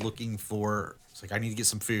was looking for, it's like, I need to get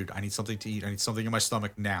some food. I need something to eat. I need something in my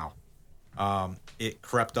stomach now. It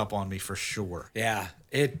crept up on me for sure. Yeah,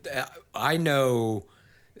 I know.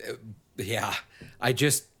 Yeah,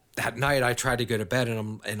 that night I tried to go to bed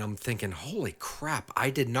and I'm thinking, holy crap,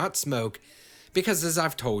 I did not smoke because, as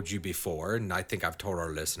I've told you before, and I think I've told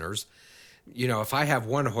our listeners, you know, if I have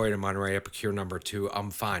one Hoyt Monterey Epicure number 2,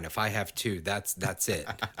 I'm fine. If I have 2, that's it.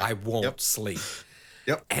 I won't sleep.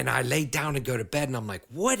 Yep. And I laid down to go to bed and I'm like,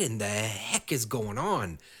 what in the heck is going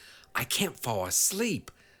on? I can't fall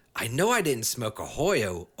asleep. I know I didn't smoke a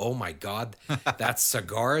Hoyo. Oh my God. That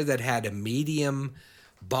cigar that had a medium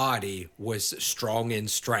body was strong in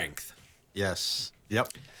strength. Yes. Yep.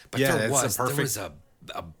 But there was a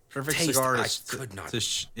perfect taste cigar I could not.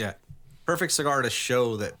 Perfect cigar to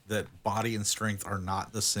show that body and strength are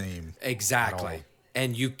not the same. Exactly.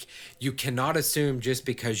 And you cannot assume just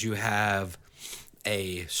because you have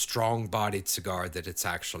a strong bodied cigar that it's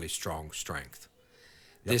actually strong strength.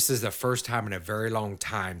 Yep. This is the first time in a very long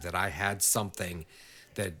time that I had something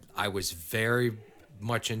that I was very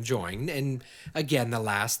much enjoying. And again, the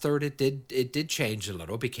last third, it did change a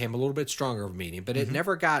little, became a little bit stronger of medium, but it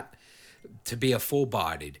never got to be a full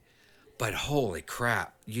bodied. But holy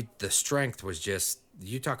crap, the strength was just,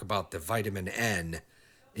 you talk about the vitamin N,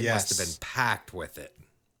 it must have been packed with it.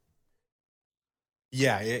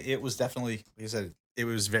 Yeah, it was definitely, like I said, It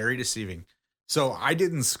was very deceiving. So I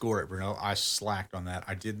didn't score it, Bruno. I slacked on that.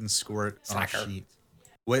 I didn't score it on a sheet.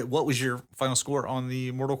 What was your final score on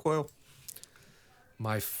the Mortal Coil?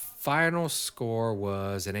 My final score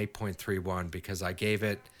was an 8.31 because I gave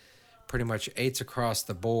it pretty much 8s across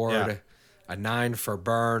the board, a 9 for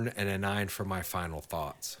burn, and a 9 for my final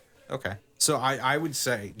thoughts. Okay. So I would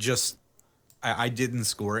say just I didn't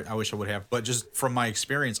score it. I wish I would have. But just from my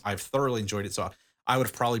experience, I've thoroughly enjoyed it. So I would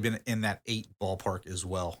have probably been in that 8 ballpark as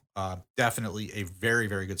well. Definitely a very,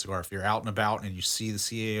 very good cigar. If you're out and about and you see the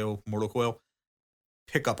CAO Mortal Coil,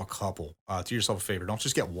 pick up a couple. Do yourself a favor. Don't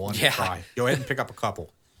just get one to try. Go ahead and pick up a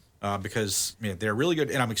couple because man, they're really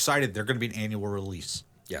good. And I'm excited. They're going to be an annual release.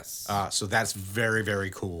 Yes. So that's very,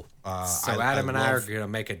 very cool. So Adam and I are going to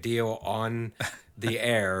make a deal on the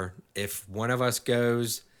air. If one of us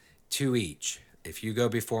goes, 2 each. If you go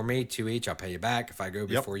before me, 2 each, I'll pay you back. If I go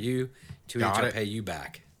before you, 2 each, I'll pay you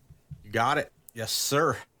back. You got it. Yes,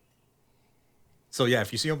 sir. So yeah,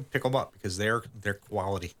 if you see them, pick them up because they're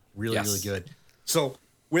quality, really, really good. So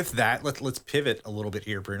with that, let's pivot a little bit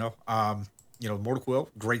here, Bruno. Mortal Coil,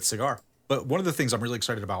 great cigar. But one of the things I'm really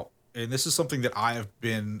excited about, and this is something that has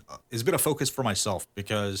been a focus for myself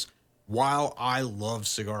because while I love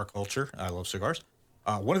cigar culture, I love cigars.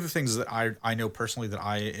 One of the things that I know personally that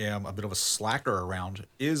I am a bit of a slacker around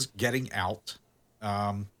is getting out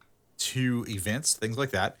to events, things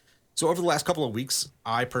like that. So over the last couple of weeks,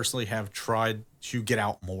 I personally have tried to get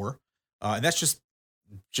out more. And that's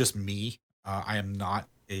just me. I am not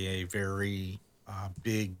a very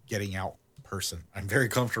big getting out person. I'm very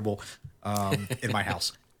comfortable in my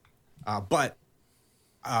house. But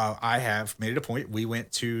I have made it a point. We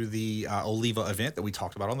went to the Oliva event that we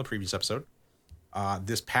talked about on the previous episode.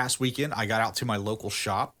 This past weekend, I got out to my local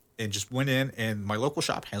shop and just went in, and my local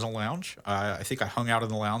shop has a lounge. I think I hung out in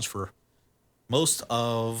the lounge for most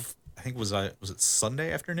of, I think was it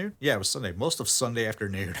Sunday afternoon? Yeah, it was Sunday. Most of Sunday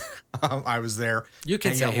afternoon, I was there. You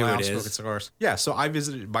can say who it is. Cigars. Yeah, so I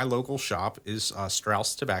visited my local shop is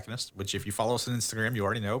Strauss Tobacconist, which if you follow us on Instagram, you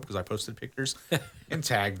already know because I posted pictures and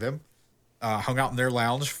tagged them. Hung out in their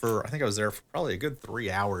lounge for, I think I was there for probably a good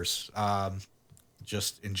 3 hours.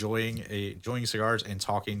 Just enjoying cigars and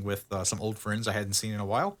talking with some old friends I hadn't seen in a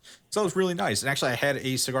while. So it was really nice. And actually, I had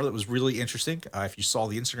a cigar that was really interesting. If you saw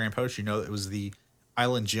the Instagram post, you know it was the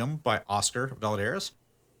Island Gem by Oscar Valadares.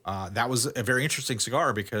 That was a very interesting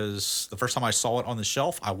cigar because the first time I saw it on the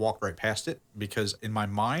shelf, I walked right past it because in my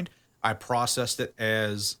mind, I processed it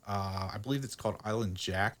as, I believe it's called Island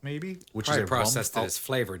Jack, maybe. Which is a processed it as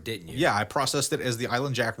flavored, didn't you? Yeah, I processed it as the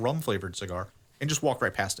Island Jack rum flavored cigar and just walked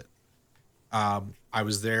right past it. I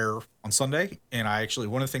was there on Sunday, and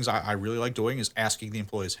one of the things I really like doing is asking the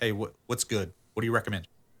employees, "Hey, what's good? What do you recommend?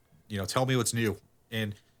 Tell me what's new."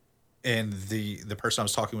 And the person I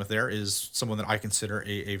was talking with there is someone that I consider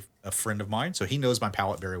a friend of mine, so he knows my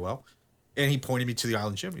palate very well. And he pointed me to the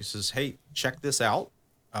Island Gem. He says, "Hey, check this out.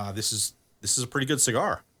 This is a pretty good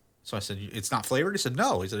cigar." So I said, "It's not flavored?" He said,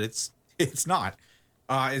 "No." He said, "It's not."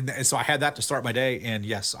 And so I had that to start my day, and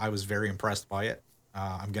yes, I was very impressed by it.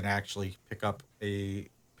 I'm gonna actually pick up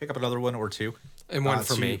another one or two, and one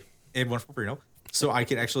for me, and one for Bruno, so I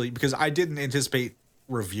could actually, because I didn't anticipate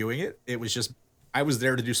reviewing it. It was just I was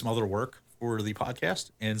there to do some other work for the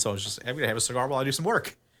podcast, and so I was just I'm gonna have a cigar while I do some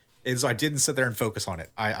work, and so I didn't sit there and focus on it.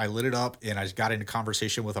 I lit it up and I got into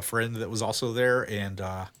conversation with a friend that was also there, and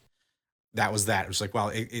that was that. It was like, wow,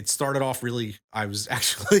 it started off really. I was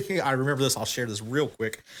actually I remember this. I'll share this real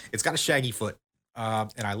quick. It's got a shaggy foot,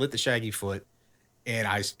 and I lit the shaggy foot. And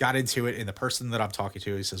I got into it, and the person that I'm talking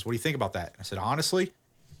to, he says, "What do you think about that?" I said, "Honestly,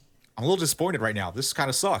 I'm a little disappointed right now. This kind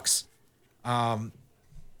of sucks." And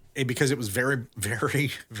because it was very,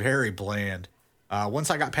 very, very bland.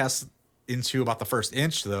 Once I got past into about the first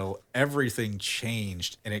inch, though, everything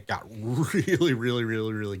changed, and it got really, really,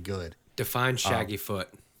 really, really good. Define shaggy foot.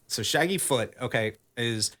 So shaggy foot, okay,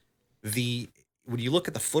 is when you look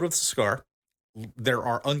at the foot of the cigar, there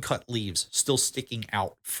are uncut leaves still sticking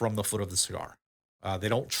out from the foot of the cigar. They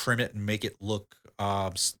don't trim it and make it look,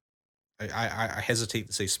 I hesitate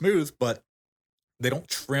to say smooth, but they don't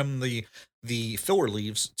trim the filler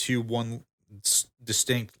leaves to one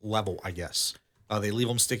distinct level, I guess. They leave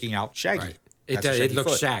them sticking out shaggy. Right. It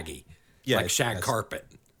looks shaggy, like shag carpet.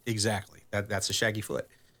 Exactly. That's a shaggy foot.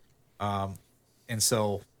 And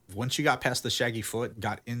so once you got past the shaggy foot,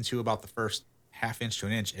 got into about the first half inch to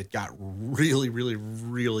an inch, it got really, really,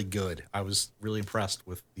 really good. I was really impressed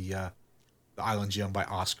with the Island Gem by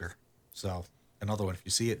Oscar. So another one, if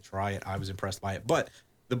you see it, try it. I was impressed by it. But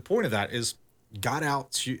the point of that is got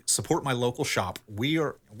out to support my local shop.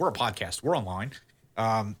 We're a podcast. We're online.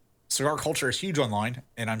 Cigar culture is huge online,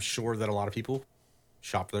 and I'm sure that a lot of people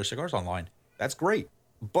shop their cigars online. That's great.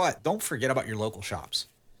 But don't forget about your local shops.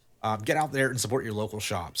 Get out there and support your local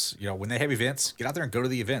shops. You know, when they have events, get out there and go to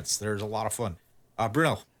the events. There's a lot of fun.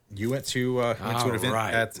 Bruno, you went to an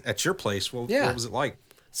event at your place. Well, what was it like?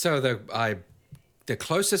 So the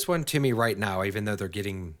closest one to me right now, even though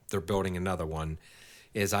they're building another one,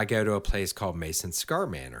 is I go to a place called Mason Cigar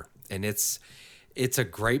Manor, and it's a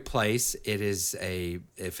great place. It is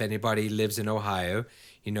if anybody lives in Ohio,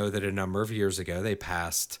 you know that a number of years ago they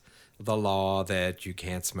passed the law that you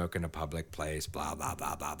can't smoke in a public place, blah, blah,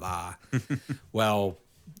 blah, blah, blah. Well,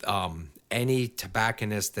 any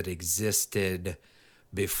tobacconists that existed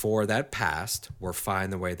before that passed were fine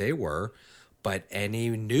the way they were, but any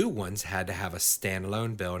new ones had to have a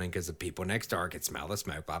standalone building because the people next door could smell the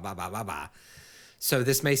smoke, blah, blah, blah, blah, blah. So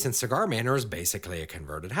this Mason Cigar Manor is basically a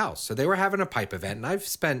converted house. So they were having a pipe event, and I've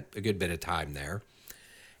spent a good bit of time there.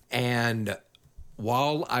 And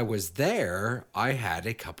while I was there, I had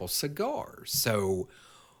a couple cigars. So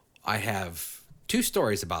I have two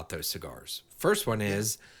stories about those cigars. First one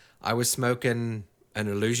is I was smoking an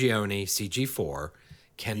Illusione CG4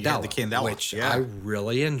 Candela, the Candela, which I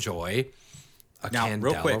really enjoy. Now, Candela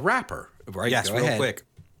real quick. wrapper. Right? Yes, Go real ahead. quick.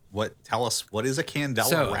 Tell us, what is a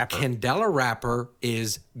Candela wrapper? Candela wrapper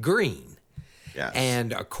is green. Yes.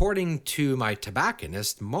 And according to my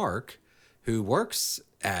tobacconist, Mark, who works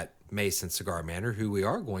at Mason Cigar Manor, who we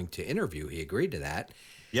are going to interview, he agreed to that.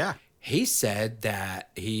 Yeah. He said that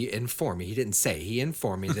he informed me that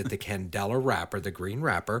the Candela wrapper, the green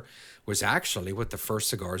wrapper, was actually what the first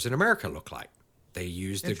cigars in America looked like. They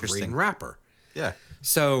used the green wrapper. Yeah.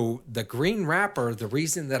 So the green wrapper, the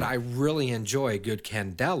reason that I really enjoy good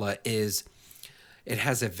Candela is it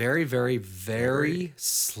has a very, very, very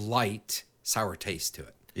slight sour taste to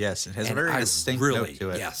it. Yes, it has a very distinct note to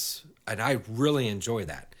it. Yes, and I really enjoy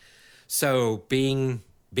that. So being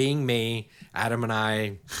me, Adam and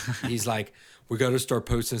I, he's like, we got to start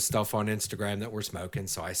posting stuff on Instagram that we're smoking.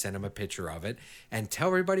 So I sent him a picture of it and tell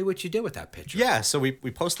everybody what you did with that picture. Yeah, so we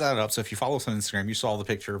posted that up. So if you follow us on Instagram, you saw the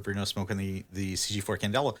picture of Bruno smoking the CG4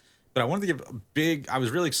 Candela. But I wanted to give I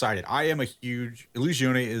was really excited. I am a huge,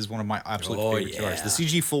 Illusione is one of my absolute favorite cigars. The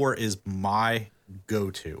CG4 is my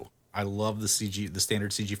go-to. I love the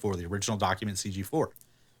standard CG4, the original document CG4.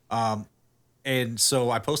 And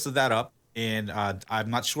so I posted that up, and I'm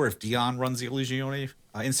not sure if Dion runs the Illusione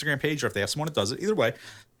Instagram page or if they have someone that does it. Either way,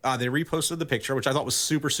 they reposted the picture, which I thought was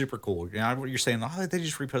super, super cool. You know, you're saying, oh, they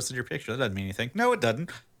just reposted your picture. That doesn't mean anything. No, it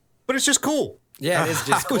doesn't. But it's just cool. Yeah, it is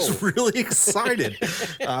just cool. I was really excited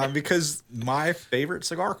because my favorite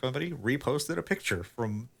cigar company reposted a picture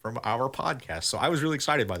from our podcast. So I was really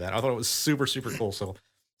excited by that. I thought it was super, super cool.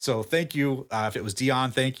 So thank you. If it was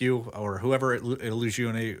Dion, thank you. Or whoever at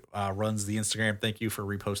Illusione runs the Instagram, thank you for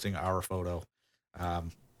reposting our photo.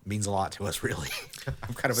 Means a lot to us, really.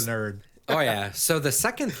 I'm kind of a nerd. Oh, yeah. So the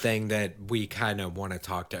second thing that we kind of want to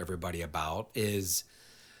talk to everybody about is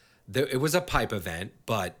it was a pipe event,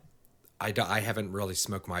 but I haven't really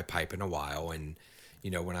smoked my pipe in a while. And, you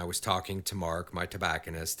know, when I was talking to Mark, my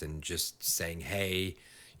tobacconist, and just saying, hey,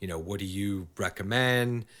 you know, what do you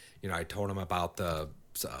recommend? You know, I told him about the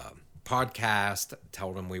podcast,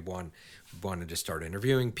 told him we wanted to start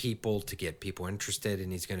interviewing people to get people interested,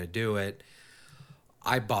 and he's going to do it.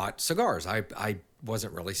 I bought cigars. I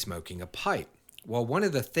wasn't really smoking a pipe. Well, one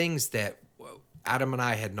of the things that Adam and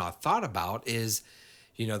I had not thought about is,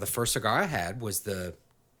 you know, the first cigar I had was the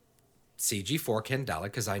CG4 Candela,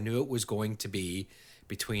 because I knew it was going to be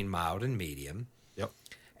between mild and medium. Yep.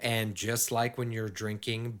 And just like when you're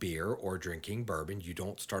drinking beer or drinking bourbon, you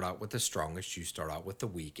don't start out with the strongest, you start out with the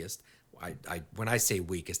weakest. When I say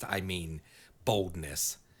weakest, I mean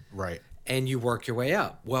boldness. Right. And you work your way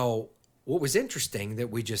up. Well, what was interesting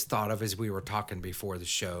that we just thought of as we were talking before the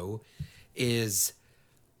show is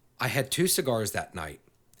I had two cigars that night,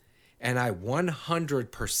 and I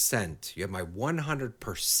 100%, you have my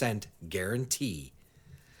 100% guarantee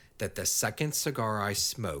that the second cigar I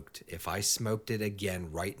smoked, if I smoked it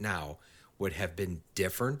again right now, would have been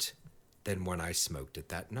different than when I smoked it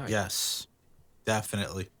that night. Yes,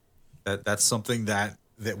 definitely. That's something that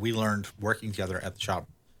we learned working together at the shop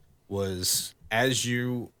was as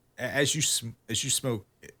you smoke,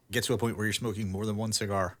 get to a point where you're smoking more than one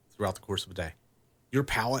cigar throughout the course of a day, your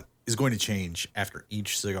palate is going to change after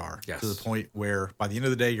each cigar. Yes. To the point where by the end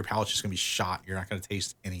of the day, your palate's just going to be shot. You're not going to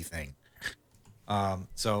taste anything.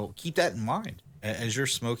 So keep that in mind as you're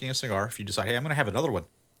smoking a cigar. If you decide, hey, I'm going to have another one,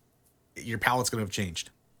 your palate's going to have changed.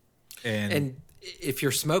 And if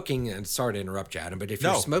you're smoking, and sorry to interrupt you, Adam, but if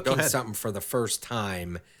you're smoking something for the first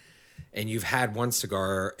time, and you've had one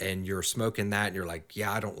cigar and you're smoking that and you're like,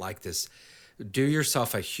 yeah, I don't like this, do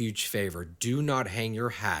yourself a huge favor. Do not hang your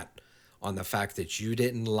hat on the fact that you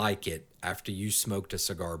didn't like it after you smoked a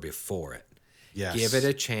cigar before it. Yes. Give it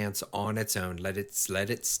a chance on its own. Let it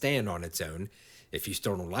stand on its own. If you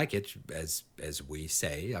still don't like it, as we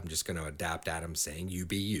say, I'm just going to adapt Adam's saying, you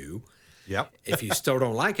be you. Yep. If you still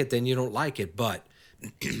don't like it, then you don't like it. But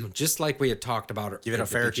just like we had talked about Give it at a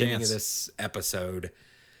fair the beginning chance. of this episode,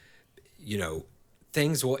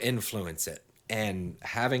 things will influence it. And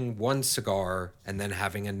having one cigar and then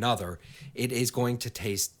having another,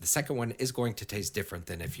 the second one is going to taste different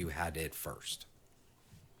than if you had it first.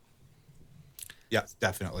 Yeah,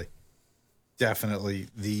 definitely. Definitely.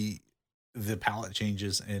 The palate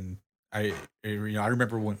changes. And I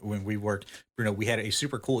remember when we worked, Bruno, we had a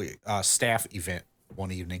super cool staff event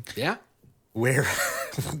one evening. Yeah. Where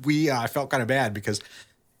I felt kind of bad because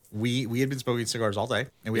we had been smoking cigars all day,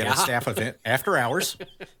 and we had a staff event after hours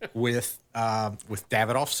with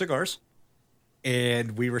Davidoff cigars,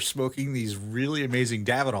 and we were smoking these really amazing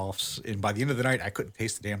Davidoffs. And by the end of the night, I couldn't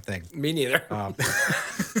taste the damn thing. Me neither.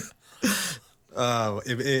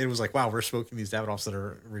 It was like, wow, we're smoking these Davidoffs that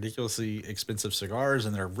are ridiculously expensive cigars,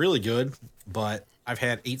 and they're really good. But I've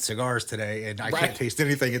had 8 cigars today, and I can't taste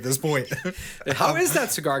anything at this point. How is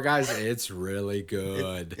that cigar, guys? It's really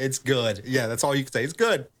good. It's good. Yeah, that's all you can say. It's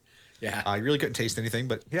good. Yeah. I really couldn't taste anything,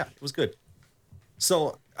 but yeah, it was good.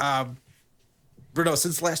 So, Bruno,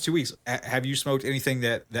 since the last 2 weeks, have you smoked anything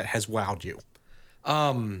that has wowed you?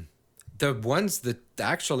 The ones the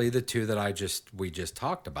two that we just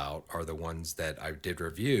talked about are the ones that I did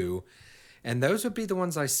review, and those would be the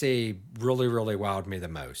ones I say really, really wowed me the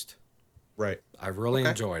most. Right. I really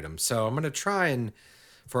enjoyed them. So I'm going to try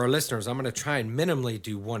for our listeners, I'm going to try and minimally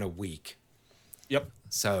do one a week. Yep.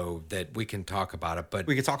 So that we can talk about it. But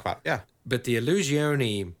we can talk about it, yeah. But the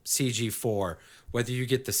Illusione CG4, whether you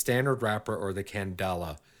get the standard wrapper or the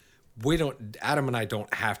Candela, Adam and I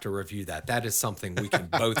don't have to review that. That is something we can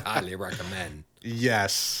both highly recommend.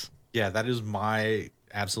 Yes. Yeah, that is I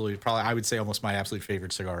would say almost my absolute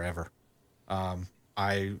favorite cigar ever. I'm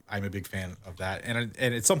a big fan of that. And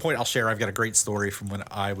at some point I'll share, I've got a great story from when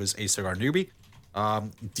I was a cigar newbie.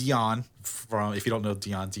 Dion, if you don't know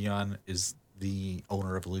Dion is the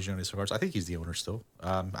owner of Illusione Cigars. I think he's the owner still.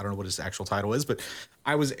 I don't know what his actual title is, but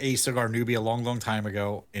I was a cigar newbie a long, long time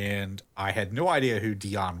ago, and I had no idea who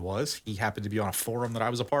Dion was. He happened to be on a forum that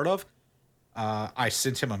I was a part of. I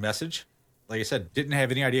sent him a message. Like I said, didn't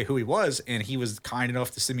have any idea who he was, and he was kind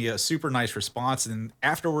enough to send me a super nice response. And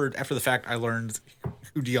after the fact, I learned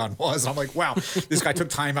who Dion was. And I'm like, wow, this guy took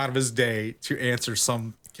time out of his day to answer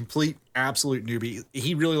some complete, absolute newbie.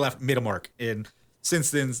 He really left me a mark. And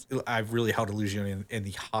since then, I've really held Illusione in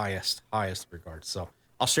the highest regard. So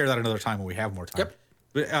I'll share that another time when we have more time. Yep.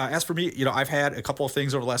 But as for me, I've had a couple of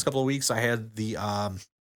things over the last couple of weeks. I had the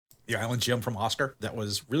Island Gem from Oscar. That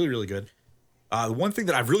was really, really good. The one thing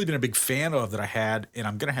that I've really been a big fan of that I had, and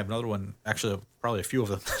I'm going to have another one, actually probably a few of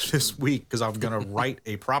them this week, because I'm going to write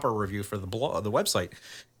a proper review for the website,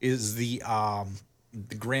 is the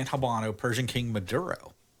Gran Habano Persian King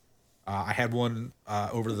Maduro. I had one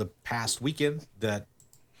over the past weekend that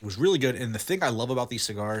was really good. And the thing I love about these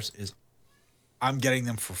cigars is I'm getting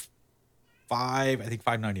them for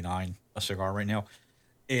 $5.99 a cigar right now.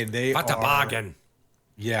 And they What a bargain.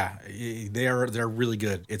 Yeah, they're really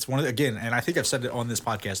good. It's one of again, and I think I've said it on this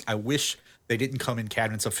podcast, I wish they didn't come in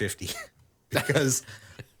cabinets of 50 because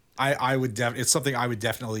I would it's something I would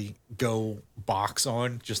definitely go box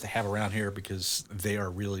on just to have around here because they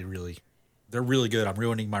are really, really, they're really good. I'm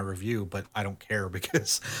ruining my review, but I don't care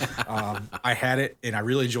because I had it and I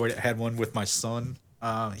really enjoyed it. I had one with my son.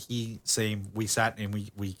 We sat and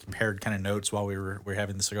we compared kind of notes while we were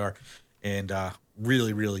having the cigar, and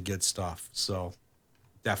really, really good stuff. So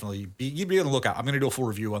definitely you'd be on the lookout. I'm going to do a full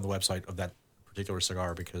review on the website of that particular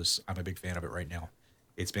cigar because I'm a big fan of it right now.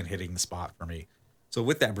 It's been hitting the spot for me. So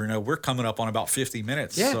with that, Bruno, we're coming up on about 50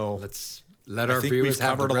 minutes. Yeah, so let's let our viewers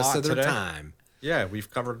have the rest of their time. Yeah,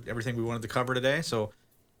 we've covered everything we wanted to cover today. So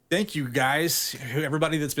thank you guys,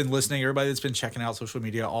 everybody that's been listening, everybody that's been checking out social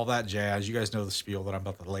media, all that jazz. You guys know the spiel that I'm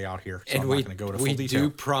about to lay out here. So and I'm not going to go into full detail. We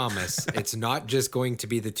do promise it's not just going to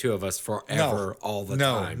be the two of us forever all the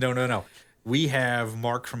time. No. We have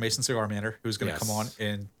Mark from Mason Cigar Manor who's going to come on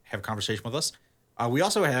and have a conversation with us. We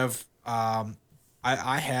also have,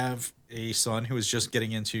 I have a son who is just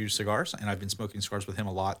getting into cigars, and I've been smoking cigars with him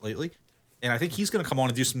a lot lately. And I think he's going to come on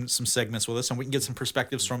and do some segments with us, and we can get some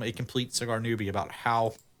perspectives from a complete cigar newbie about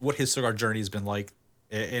what his cigar journey has been like.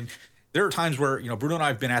 And there are times where, Bruno and I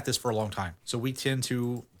have been at this for a long time, so we tend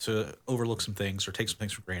to overlook some things or take some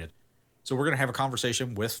things for granted. So we're going to have a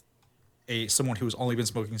conversation with someone who's only been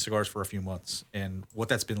smoking cigars for a few months and what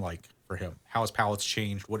that's been like for him, how his palate's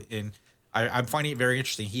changed. I'm finding it very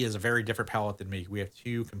interesting. He has a very different palate than me. We have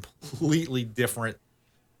two completely different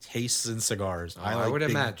tastes in cigars. I like would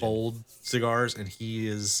big, imagine. bold cigars, and he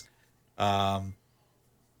is, and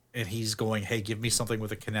he's going, hey, give me something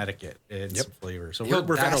with a Connecticut and some flavor. So we're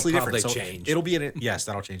vastly different. So change. it'll be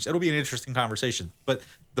that'll change. It'll be an interesting conversation. But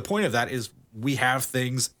the point of that is we have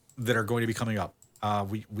things that are going to be coming up.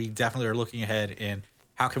 We definitely are looking ahead, and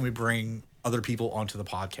how can we bring other people onto the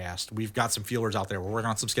podcast? We've got some feelers out there. We're working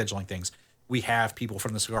on some scheduling things. We have people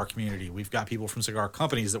from the cigar community. We've got people from cigar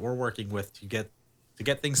companies that we're working with to get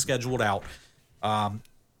things scheduled out.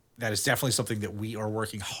 That is definitely something that we are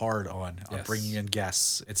working hard on bringing in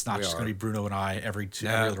guests. It's not just going to be Bruno and I every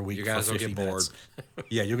other week. You guys for will 50 get bored. minutes.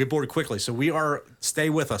 Yeah, you'll get bored quickly. So stay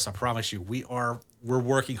with us. I promise you. We're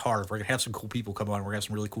working hard. We're going to have some cool people come on. We're going to have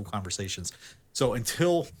some really cool conversations. So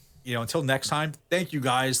until next time, thank you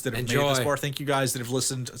guys that have made it this far. Thank you guys that have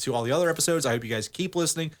listened to all the other episodes. I hope you guys keep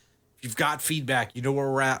listening. If you've got feedback, you know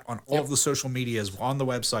where we're at on all of the social medias, on the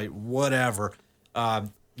website, whatever.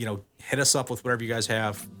 Hit us up with whatever you guys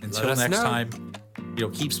have. Until next time,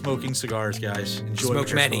 keep smoking cigars, guys. Enjoy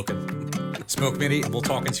Smoke many. Smoke many, and we'll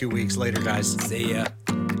talk in 2 weeks later, guys. See ya.